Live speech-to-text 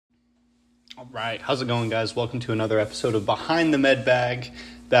All right, how's it going, guys? Welcome to another episode of Behind the Med Bag.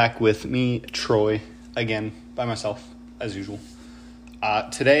 Back with me, Troy, again, by myself, as usual.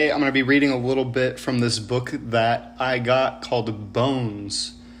 Today, I'm going to be reading a little bit from this book that I got called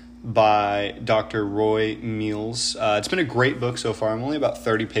Bones by Dr. Roy Meals. It's been a great book so far. I'm only about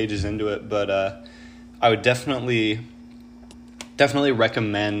 30 pages into it, but I would definitely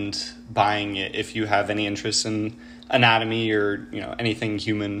recommend buying it if you have any interest in anatomy or anything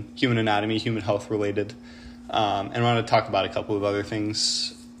human anatomy, human health related, and I want to talk about a couple of other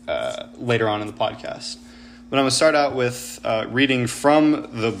things later on in the podcast. But I'm going to start out with reading from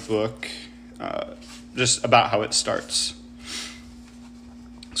the book, just about how it starts.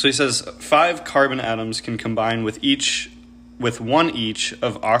 So he says 5 carbon atoms can combine with one each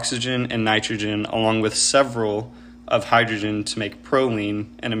of oxygen and nitrogen, along with several of hydrogen to make proline,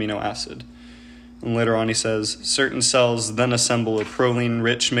 an amino acid. And later on he says, certain cells then assemble a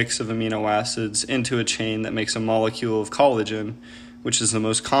proline-rich mix of amino acids into a chain that makes a molecule of collagen, which is the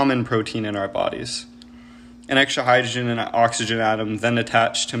most common protein in our bodies. An extra hydrogen and oxygen atom then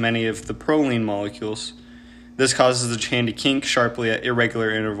attach to many of the proline molecules. This causes the chain to kink sharply at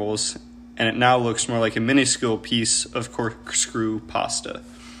irregular intervals, and it now looks more like a minuscule piece of corkscrew pasta.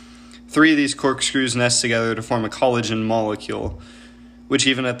 3 of these corkscrews nest together to form a collagen molecule, which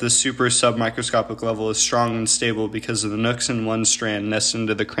even at the super submicroscopic level is strong and stable because of the nooks in one strand nested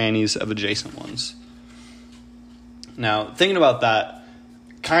into the crannies of adjacent ones. Now, thinking about that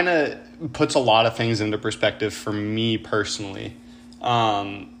kind of puts a lot of things into perspective for me personally.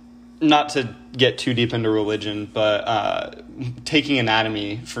 Not to get too deep into religion, but taking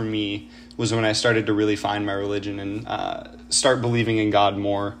anatomy for me was when I started to really find my religion and start believing in God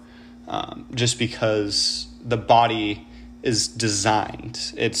more, just because the body is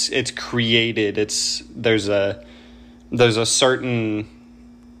designed, it's created, there's a certain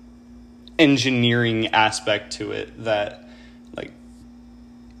engineering aspect to it that, like,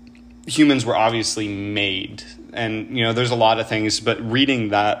 humans were obviously made, and there's a lot of things, but reading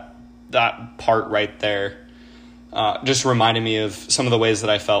that part right there just reminded me of some of the ways that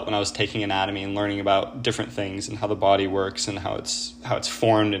I felt when I was taking anatomy and learning about different things and how the body works and how it's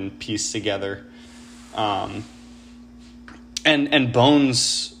formed and pieced together. And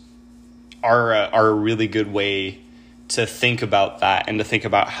bones are a really good way to think about that and to think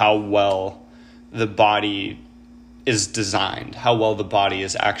about how well the body is designed, how well the body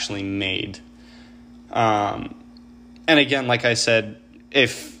is actually made. And again, like I said,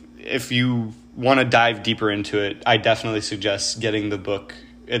 if you want to dive deeper into it, I definitely suggest getting the book.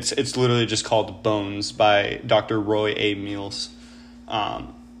 It's literally just called Bones by Dr. Roy A. Meals.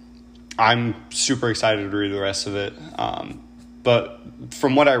 I'm super excited to read the rest of it. But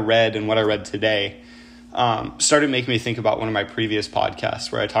from what I read and what I read today, started making me think about one of my previous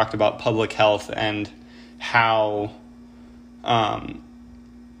podcasts where I talked about public health and how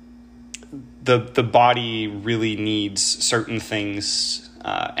the body really needs certain things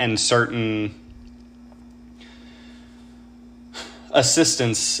and certain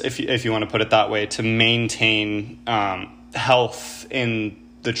assistance, if you want to put it that way, to maintain health in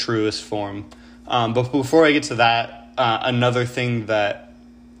the truest form. But before I get to that, another thing that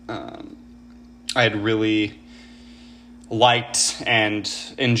I had really liked and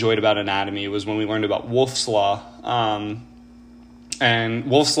enjoyed about anatomy was when we learned about Wolff's Law. And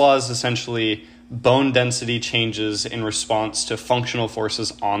Wolff's Law is essentially bone density changes in response to functional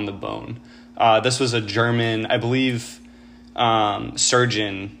forces on the bone. This was a German, I believe,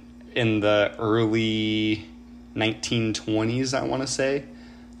 surgeon in the early 1920s, I want to say,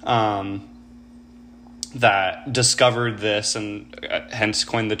 that discovered this and hence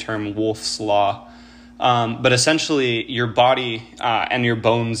coined the term Wolff's Law. But essentially, your body and your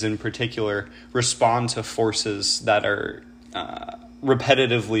bones in particular respond to forces that are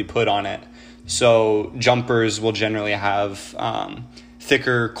repetitively put on it. So jumpers will generally have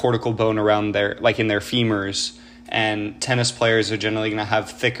thicker cortical bone around in their femurs, and tennis players are generally going to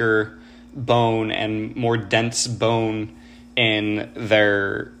have thicker bone and more dense bone in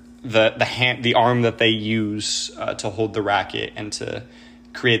the arm that they use to hold the racket and to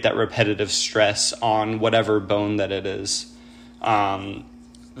create that repetitive stress on whatever bone that it is.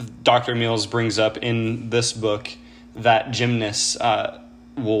 Dr. Meals brings up in this book that gymnasts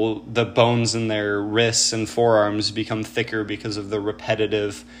the bones in their wrists and forearms become thicker because of the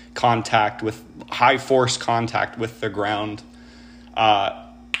repetitive high force contact with the ground.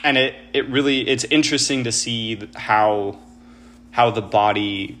 And it's interesting to see how the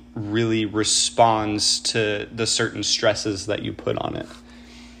body really responds to the certain stresses that you put on it.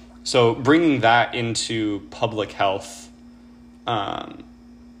 So bringing that into public health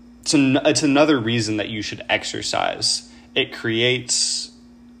it's another reason that you should exercise. It creates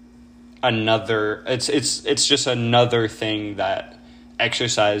another, it's just another thing that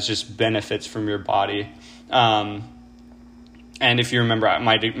exercise just benefits from your body. And if you remember,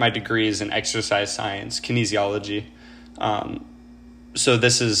 my degree is in exercise science, kinesiology. So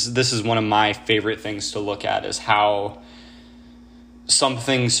this is one of my favorite things to look at, is how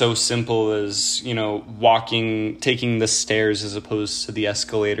something so simple as, taking the stairs as opposed to the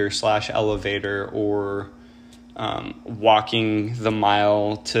escalator / elevator, or walking the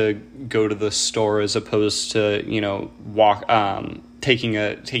mile to go to the store as opposed to,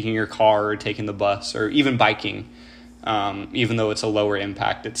 taking your car or taking the bus, or even biking. Even though it's a lower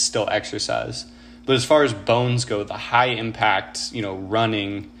impact, it's still exercise. But as far as bones go, the high impact,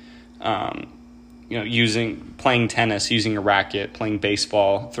 running, playing tennis, using a racket, playing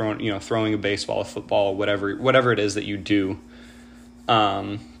baseball, throwing a baseball, a football, whatever it is that you do,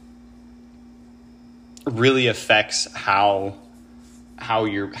 really affects how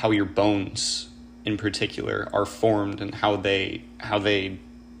your bones in particular are formed, and how they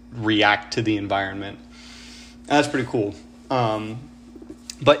react to the environment. And that's pretty cool.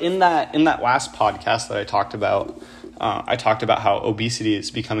 But in that last podcast that I talked about how obesity is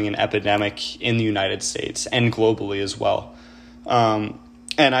becoming an epidemic in the United States and globally as well. And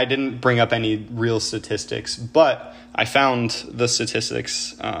I didn't bring up any real statistics, but I found the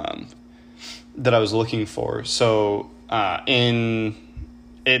statistics that I was looking for. So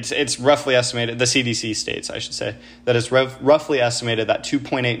it's roughly estimated, the CDC states, I should say, that it's roughly estimated that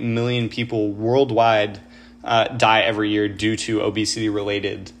 2.8 million people worldwide die every year due to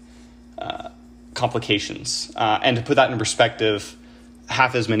obesity-related complications. And to put that in perspective,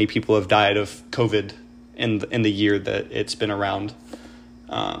 half as many people have died of COVID in the year that it's been around.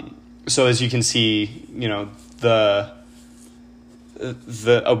 So as you can see, the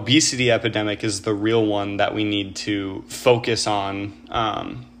obesity epidemic is the real one that we need to focus on,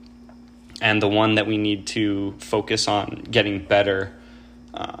 and the one that we need to focus on getting better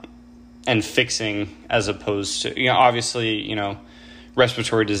and fixing, as opposed to, obviously,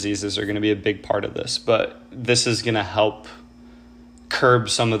 respiratory diseases are going to be a big part of this, but this is going to help curb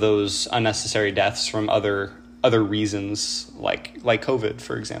some of those unnecessary deaths from other reasons, like COVID,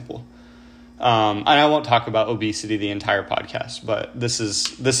 for example. And I won't talk about obesity the entire podcast, but this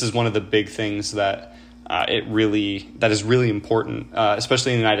is one of the big things that is really important,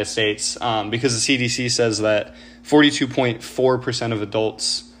 especially in the United States, because the CDC says that 42.4% of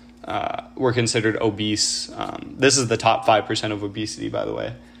adults were considered obese. This is the top 5% of obesity, by the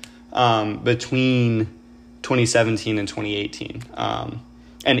way, between 2017 and 2018, and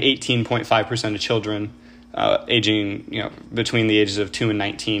 18.5% of children aging, between the ages of 2 and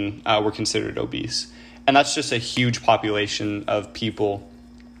 19 were considered obese. And that's just a huge population of people.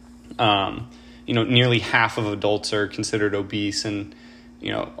 Nearly half of adults are considered obese, and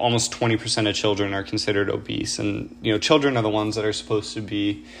almost 20% of children are considered obese. And, children are the ones that are supposed to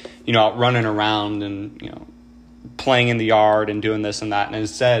be, out running around and, playing in the yard and doing this and that. And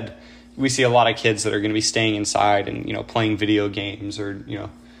instead, we see a lot of kids that are going to be staying inside and, playing video games, or,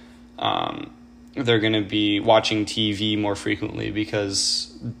 they're going to be watching TV more frequently,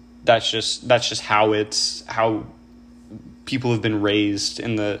 because that's just how people have been raised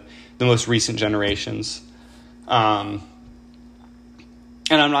in the most recent generations. And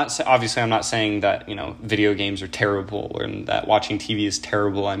I'm not saying that, video games are terrible, or that watching TV is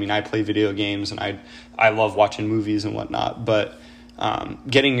terrible. I mean, I play video games and I love watching movies and whatnot, but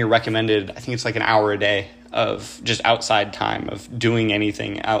getting your recommended, I think it's like an hour a day of just outside time, of doing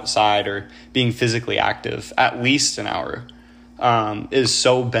anything outside or being physically active, at least an hour, is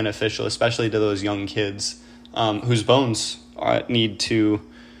so beneficial, especially to those young kids whose bones need to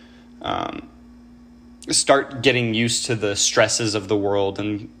start getting used to the stresses of the world,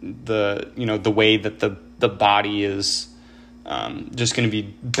 and the way that the body is just going to be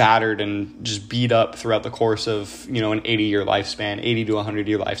battered and just beat up throughout the course of an 80-year lifespan, 80 to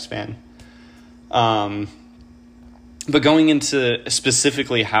 100-year lifespan. But going into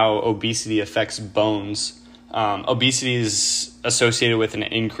specifically how obesity affects bones, obesity is associated with an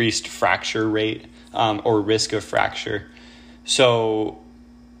increased fracture rate, or risk of fracture. So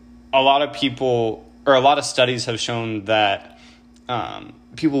a lot of studies have shown that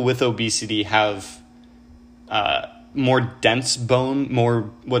people with obesity have more dense bone, more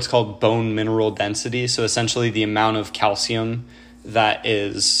what's called bone mineral density. So essentially the amount of calcium that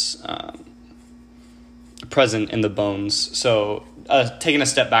is present in the bones. So taking a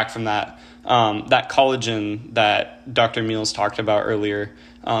step back from that, that collagen that Dr. Meals talked about earlier,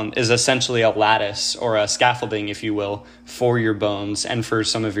 is essentially a lattice or a scaffolding, if you will, for your bones and for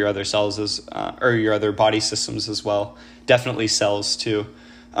some of your other cells or your other body systems as well. Definitely cells too.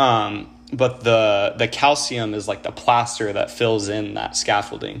 But the calcium is like the plaster that fills in that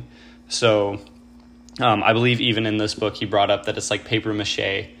scaffolding. So I believe even in this book he brought up that it's like paper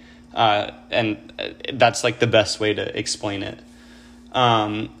mache, and that's like the best way to explain it.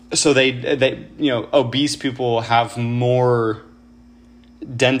 So they obese people have more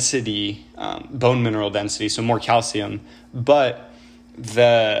density, bone mineral density, so more calcium, but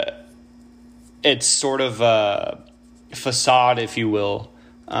it's sort of a facade, if you will,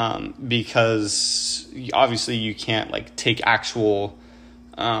 because obviously you can't like take actual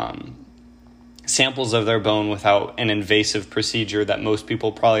samples of their bone without an invasive procedure that most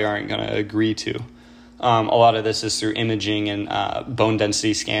people probably aren't going to agree to. A lot of this is through imaging and bone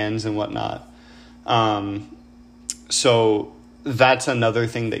density scans and whatnot. So that's another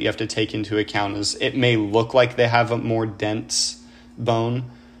thing that you have to take into account is it may look like they have a more dense bone,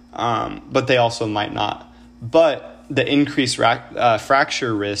 but they also might not. But the increased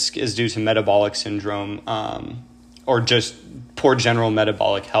fracture risk is due to metabolic syndrome, or just poor general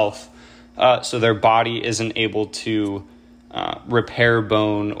metabolic health. So their body isn't able to repair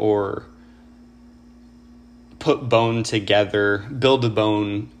bone or put bone together, build a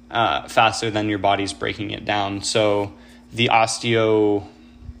bone faster than your body's breaking it down. So the osteo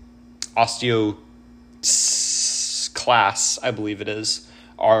class, I believe it is,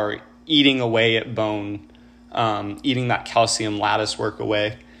 are eating away at bone, eating that calcium lattice work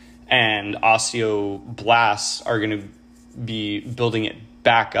away, and osteoblasts are going to be building it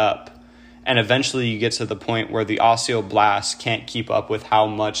back up. And eventually you get to the point where the osteoblasts can't keep up with how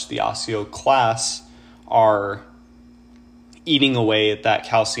much the osteoclasts are eating away at that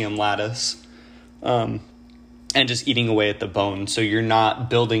calcium lattice, and just eating away at the bone. So you're not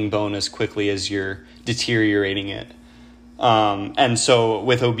building bone as quickly as you're deteriorating it. And so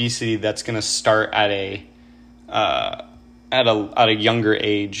with obesity, that's going to start at a younger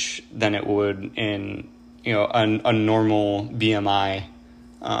age than it would in a normal BMI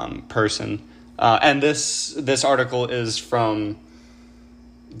person. And this article is from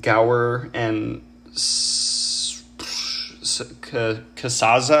Gower and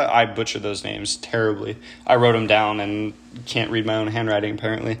Casaza. I butchered those names terribly. I wrote them down and can't read my own handwriting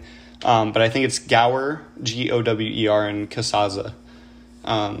apparently. But I think it's Gower, Gower, and Casaza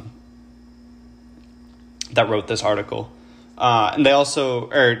that wrote this article. And they also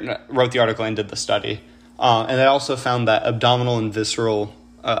wrote the article and did the study. And they also found that abdominal/visceral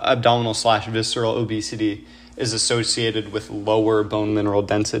obesity is associated with lower bone mineral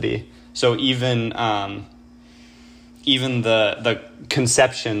density. So even the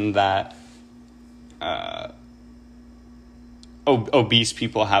conception that obese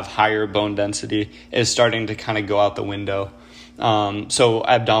people have higher bone density is starting to kind of go out the window. So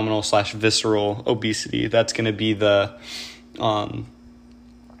abdominal/visceral obesity, that's going to be the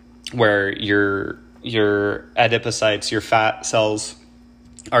where your adipocytes, your fat cells,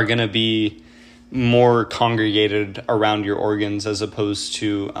 are going to be more congregated around your organs as opposed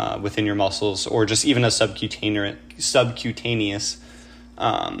to within your muscles, or just even a subcutaneous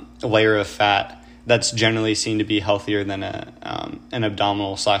layer of fat that's generally seen to be healthier than an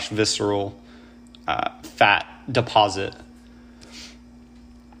abdominal/visceral fat deposit.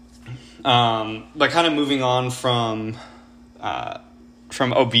 But kind of moving on from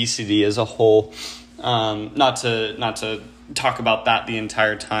obesity as a whole, not to talk about that the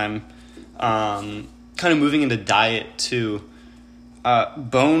entire time. Kind of moving into diet too.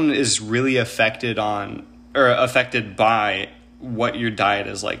 Bone is really affected by what your diet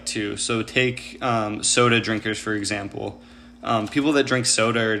is like too. So take soda drinkers, for example. People that drink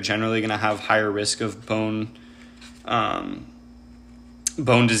soda are generally going to have higher risk of bone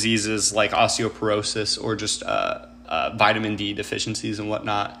diseases like osteoporosis or just vitamin D deficiencies and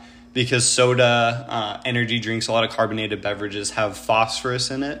whatnot, because soda, energy drinks, a lot of carbonated beverages have phosphorus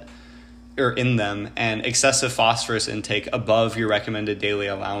in them, and excessive phosphorus intake above your recommended daily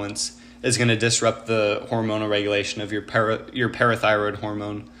allowance is going to disrupt the hormonal regulation of your parathyroid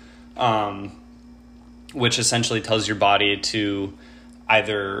hormone, which essentially tells your body to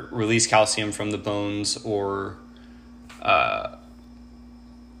either release calcium from the bones or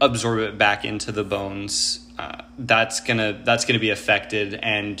absorb it back into the bones. That's gonna be affected,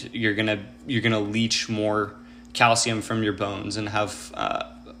 and you're gonna leach more calcium from your bones and have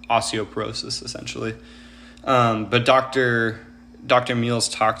osteoporosis essentially. But Dr. Meals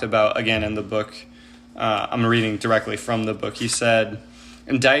talked about, again in the book, I'm reading directly from the book. He said,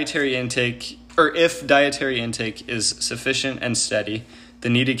 if dietary intake is sufficient and steady, The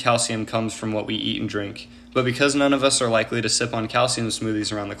needed calcium comes from what we eat and drink. But because none of us are likely to sip on calcium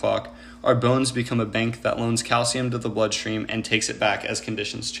smoothies around the clock, our bones become a bank that loans calcium to the bloodstream and takes it back as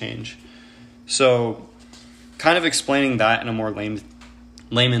conditions change. So, kind of explaining that in a more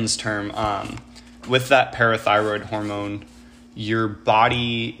layman's term, with that parathyroid hormone, your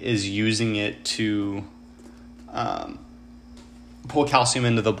body is using it to pull calcium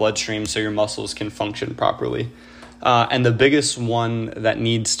into the bloodstream so your muscles can function properly. And the biggest one that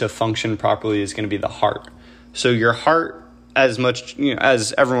needs to function properly is going to be the heart. So your heart, as much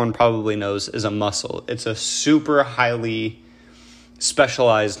as everyone probably knows, is a muscle. It's a super highly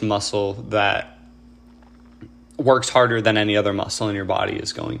specialized muscle that works harder than any other muscle in your body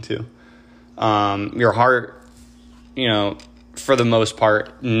is going to. Your heart, for the most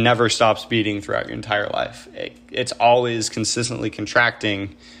part, never stops beating throughout your entire life. It's always consistently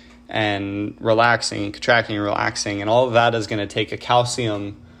contracting and relaxing, contracting and relaxing, and all of that is going to take a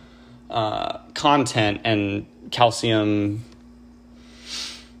calcium content and calcium,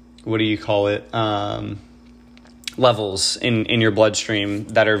 levels in your bloodstream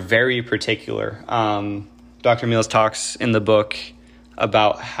that are very particular. Dr. Meals talks in the book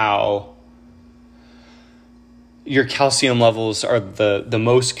about how your calcium levels are the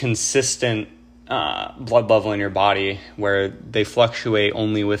most consistent blood level in your body, where they fluctuate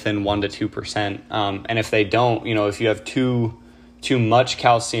only within 1% to 2%. And if they don't, if you have too much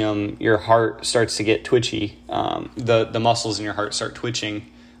calcium, your heart starts to get twitchy. The muscles in your heart start twitching,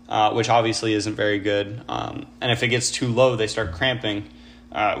 which obviously isn't very good. And if it gets too low, they start cramping,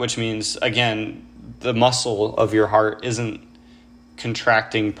 which means, again, the muscle of your heart isn't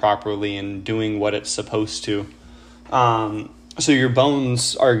contracting properly and doing what it's supposed to. So your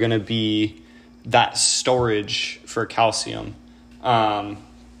bones are going to be that storage for calcium. And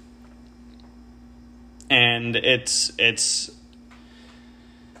it's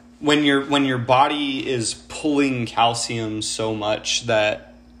when your body is pulling calcium so much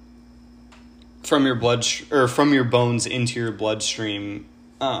that from your from your bones into your bloodstream,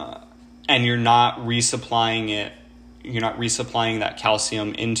 and you're not resupplying that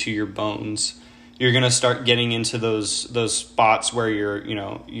calcium into your bones, you're going to start getting into those spots where you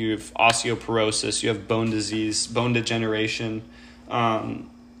have osteoporosis, you have bone disease, bone degeneration.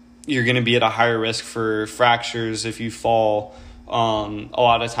 You're going to be at a higher risk for fractures if you fall. A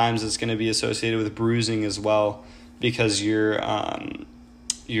lot of times it's going to be associated with bruising as well, because your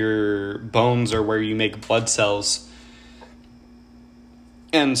bones are where you make blood cells.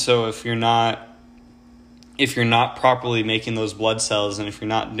 And so if you're not properly making those blood cells, and if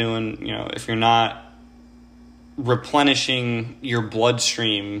you're not replenishing your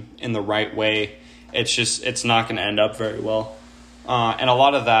bloodstream in the right way, it's not going to end up very well. And a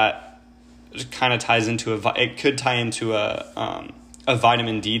lot of that kind of ties into it could tie into a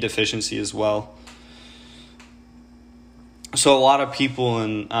vitamin D deficiency as well. So a lot of people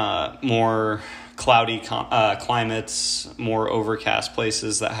in more cloudy climates, more overcast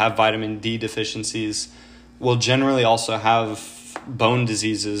places that have vitamin D deficiencies will generally also have bone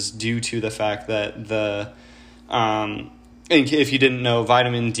diseases due to the fact that if you didn't know,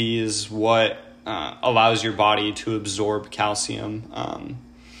 vitamin D is what allows your body to absorb calcium,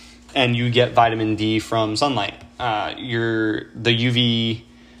 and you get vitamin D from sunlight. The UV,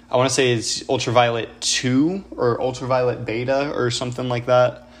 I want to say it's ultraviolet 2 or ultraviolet beta or something like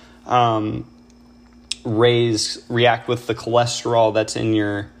that. Rays react with the cholesterol that's in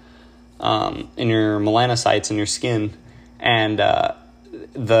your melanocytes in your skin, and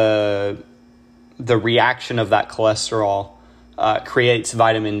the reaction of that cholesterol creates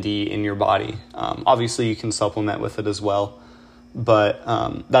vitamin D in your body. Obviously, you can supplement with it as well, but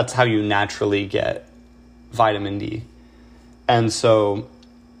that's how you naturally get vitamin D. And so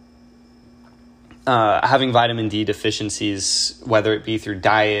having vitamin D deficiencies, whether it be through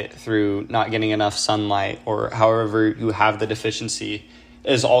diet, through not getting enough sunlight, or however you have the deficiency,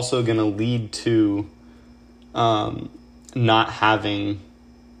 is also going to lead to not having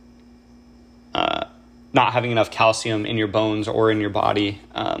enough calcium in your bones or in your body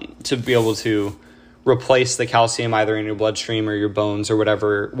to be able to replace the calcium either in your bloodstream or your bones or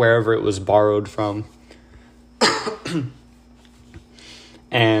wherever it was borrowed from.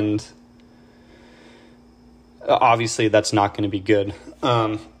 And obviously that's not going to be good.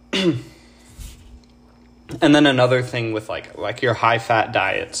 And then another thing with like your high fat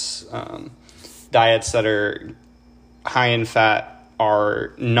diets, diets that are high in fat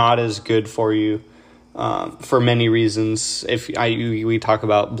are not as good for you for many reasons. We talk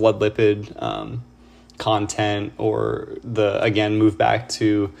about blood lipid content, or move back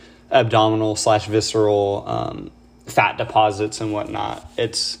to abdominal / visceral fat deposits and whatnot.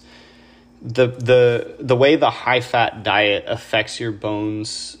 It's the way the high fat diet affects your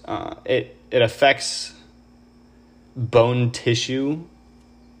bones. It affects bone tissue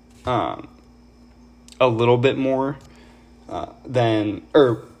a little bit more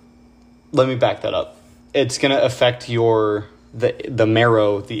let me back that up. It's going to affect the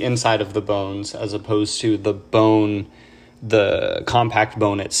marrow, the inside of the bones, as opposed to the bone, the compact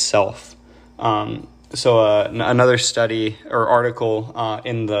bone itself. Another study or article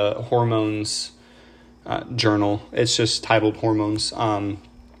in the Hormones journal, it's just titled Hormones,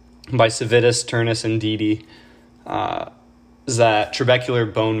 by Savitas, Turnus, and Dede, is that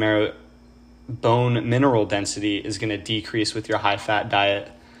trabecular bone mineral density is going to decrease with your high-fat diet.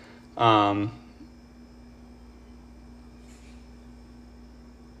 And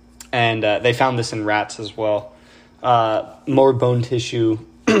they found this in rats as well. More bone tissue,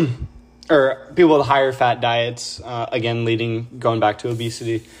 or people with higher fat diets, again, going back to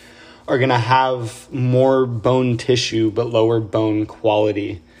obesity, are going to have more bone tissue but lower bone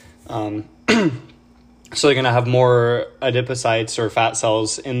quality. So they're going to have more adipocytes or fat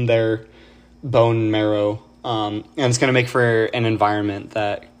cells in their bone marrow. And it's going to make for an environment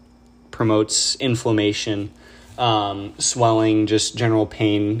that promotes inflammation, swelling, just general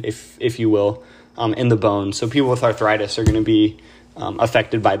pain, if you will, in the bone. So people with arthritis are going to be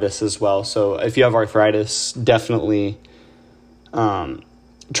affected by this as well. So if you have arthritis, definitely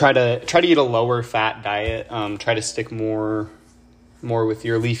try to eat a lower fat diet. Try to stick more with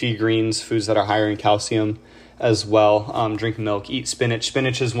your leafy greens, foods that are higher in calcium as well. Drink milk, eat spinach.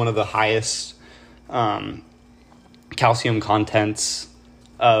 Spinach is one of the highest calcium contents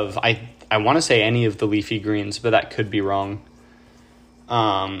of, I want to say, any of the leafy greens, but that could be wrong.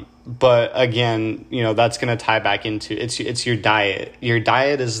 But again, that's going to tie back into it's your diet. Your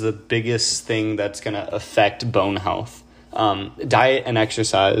diet is the biggest thing that's going to affect bone health. Diet and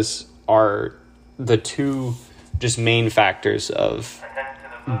exercise are the two just main factors of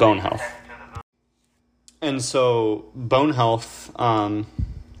bone health. And so bone health, kind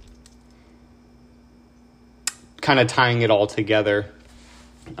of tying it all together,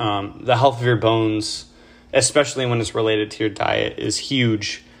 the health of your bones, especially when it's related to your diet, is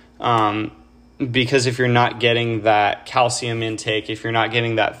huge. Because if you're not getting that calcium intake, if you're not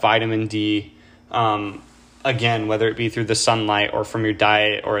getting that vitamin D, again, whether it be through the sunlight or from your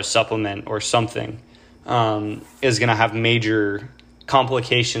diet or a supplement or something, is going to have major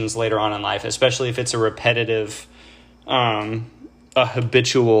complications later on in life, especially if it's a repetitive, a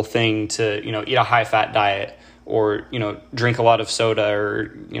habitual thing to, eat a high fat diet or, drink a lot of soda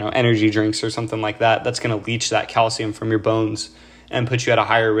or, energy drinks or something like that. That's going to leach that calcium from your bones and put you at a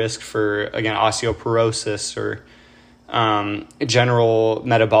higher risk for, again, osteoporosis or general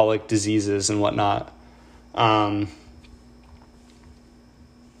metabolic diseases and whatnot.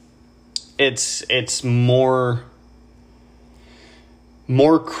 It's more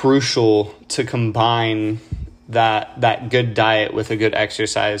crucial to combine that good diet with a good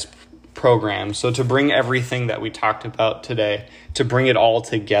exercise program. So to bring everything that we talked about today, to bring it all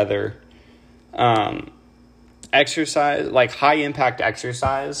together, exercise, like high impact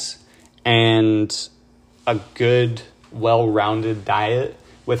exercise and a good, well-rounded diet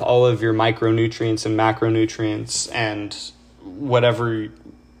with all of your micronutrients and macronutrients and whatever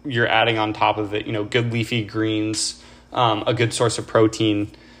you're adding on top of it, good leafy greens, a good source of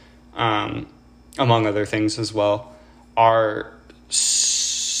protein, among other things as well, are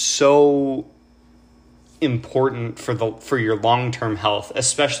so important for your long-term health,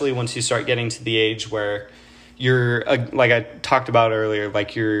 especially once you start getting to the age where you're, like I talked about earlier,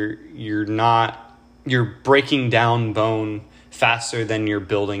 like you're breaking down bone faster than you're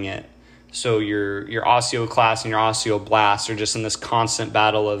building it. So your osteoclasts and your osteoblasts are just in this constant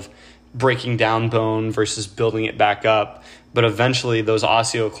battle of breaking down bone versus building it back up. But eventually those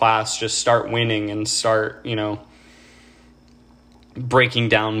osteoclasts just start winning and start, breaking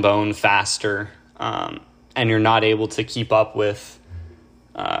down bone faster. And you're not able to keep up with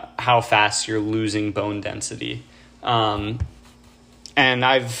how fast you're losing bone density. And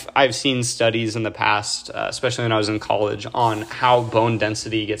I've seen studies in the past, especially when I was in college, on how bone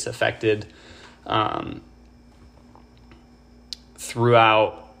density gets affected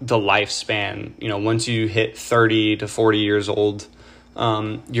throughout the lifespan. Once you hit 30 to 40 years old,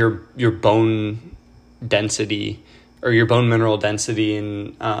 your bone density or your bone mineral density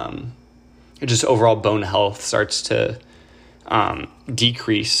and just overall bone health starts to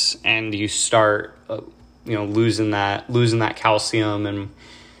decrease, and you start losing that calcium, and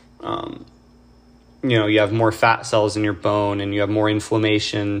you have more fat cells in your bone, and you have more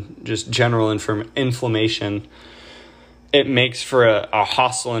inflammation, just general inflammation, it makes for a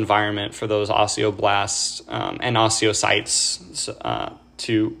hostile environment for those osteoblasts and osteocytes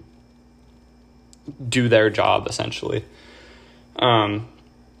to do their job, essentially.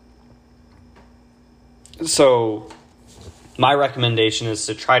 So my recommendation is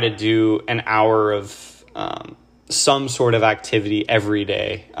to try to do an hour of some sort of activity every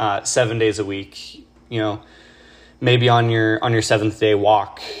day, 7 days a week. Maybe on your seventh day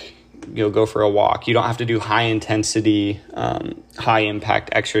walk, go for a walk. You don't have to do high intensity, high impact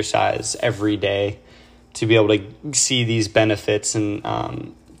exercise every day to be able to see these benefits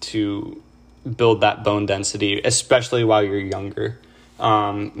and to build that bone density, especially while you're younger.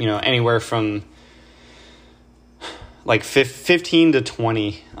 Anywhere from like 15 to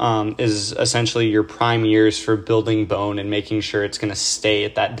 20 is essentially your prime years for building bone and making sure it's going to stay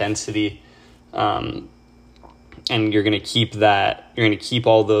at that density. And you're going to keep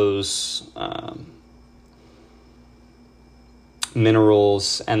all those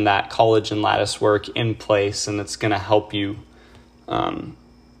minerals and that collagen lattice work in place, and it's going to help you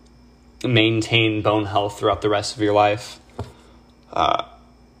maintain bone health throughout the rest of your life.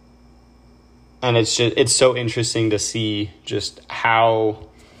 And it's so interesting to see just how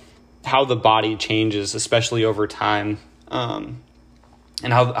the body changes, especially over time, and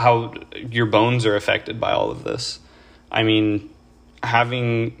how your bones are affected by all of this. I mean,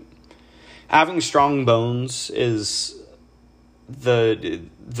 having strong bones is the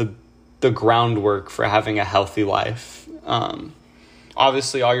groundwork for having a healthy life.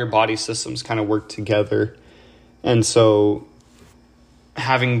 Obviously, all your body systems kind of work together, and so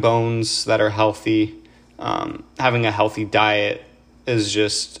having bones that are healthy, having a healthy diet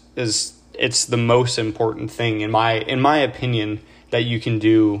it's the most important thing in my opinion that you can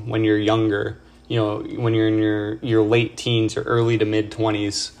do when you're younger. When you're in your late teens or early to mid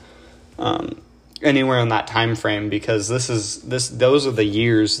 20s, anywhere in that time frame, because those are the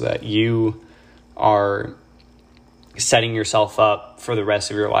years that you are setting yourself up for the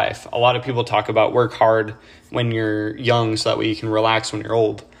rest of your life. A lot of people talk about work hard when you're young so that way you can relax when you're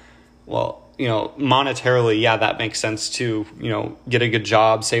old. Well, monetarily, yeah, that makes sense too. Get a good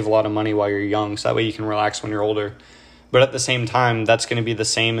job, save a lot of money while you're young so that way you can relax when you're older. But at the same time, that's going to be the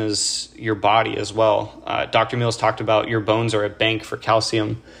same as your body as well. Dr. Mills talked about your bones are a bank for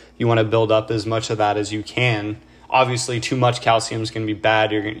calcium. You want to build up as much of that as you can. Obviously, too much calcium is going to be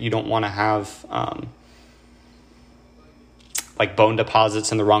bad. You don't want to have like bone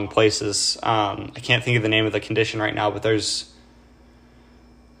deposits in the wrong places. I can't think of the name of the condition right now, but there's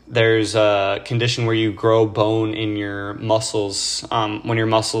a condition where you grow bone in your muscles. When your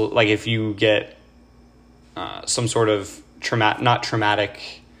muscle, like if you get some sort of not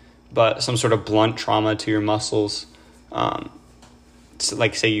traumatic, but some sort of blunt trauma to your muscles. So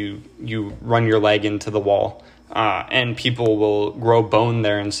like say you run your leg into the wall, and people will grow bone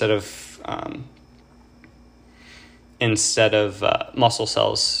there instead of muscle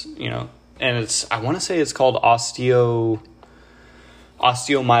cells, and I want to say it's called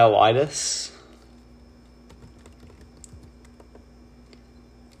osteomyelitis.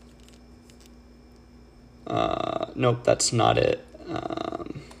 Nope, that's not it.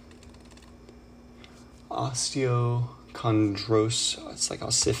 Osteochondrosis. It's like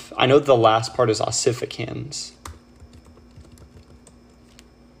I know the last part is ossificans.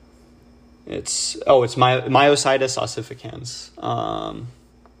 It's myositis ossificans,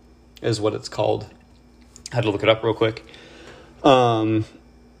 is what it's called. I had to look it up real quick.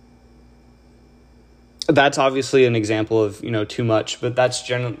 That's obviously an example of, too much, but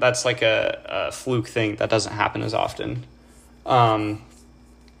that's like a fluke thing that doesn't happen as often.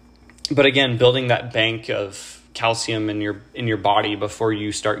 But again, building that bank of calcium in your body before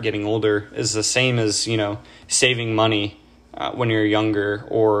you start getting older is the same as, saving money when you're younger,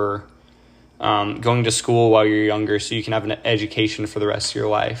 or going to school while you're younger so you can have an education for the rest of your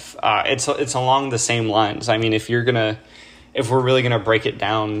life. It's along the same lines. I mean, if we're really gonna break it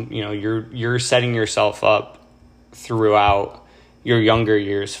down, you're setting yourself up throughout your younger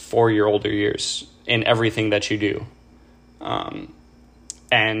years for your older years in everything that you do.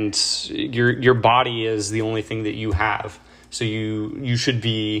 And your body is the only thing that you have. So you should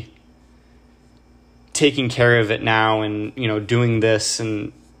be taking care of it now and, doing this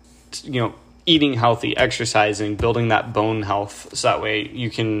and, eating healthy, exercising, building that bone health. So that way you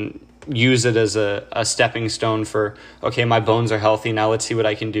can use it as a stepping stone for, okay, my bones are healthy. Now let's see what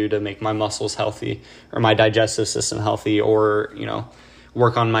I can do to make my muscles healthy or my digestive system healthy, or,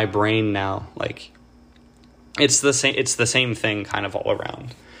 work on my brain now. Like it's the same thing kind of all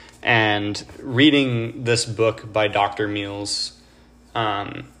around. And reading this book by Dr. Mills,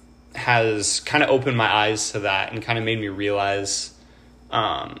 has kind of opened my eyes to that and kind of made me realize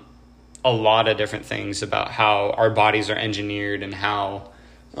a lot of different things about how our bodies are engineered and how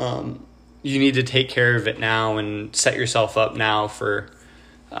you need to take care of it now and set yourself up now for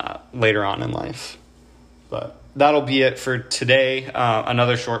later on in life. But that'll be it for today.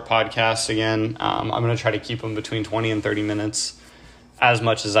 Another short podcast again. I'm going to try to keep them between 20 and 30 minutes as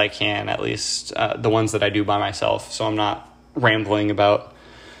much as I can, at least the ones that I do by myself, so I'm not rambling about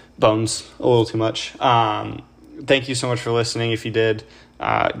bones a little too much. Thank you so much for listening. If you did,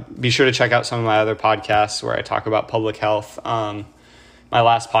 be sure to check out some of my other podcasts where I talk about public health. My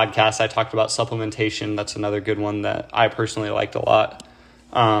last podcast, I talked about supplementation. That's another good one that I personally liked a lot.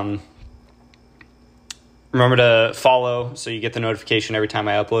 Remember to follow so you get the notification every time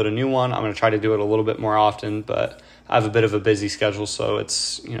I upload a new one. I'm going to try to do it a little bit more often, but I have a bit of a busy schedule, so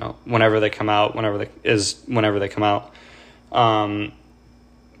it's, whenever they come out, whenever they come out.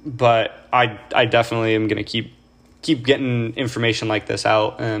 But I definitely am going to keep getting information like this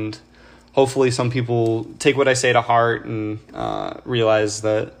out, and hopefully some people take what I say to heart and realize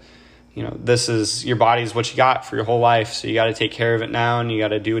that, this is your body's what you got for your whole life. So you got to take care of it now, and you got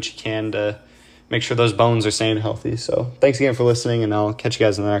to do what you can to make sure those bones are staying healthy. So thanks again for listening, and I'll catch you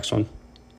guys in the next one.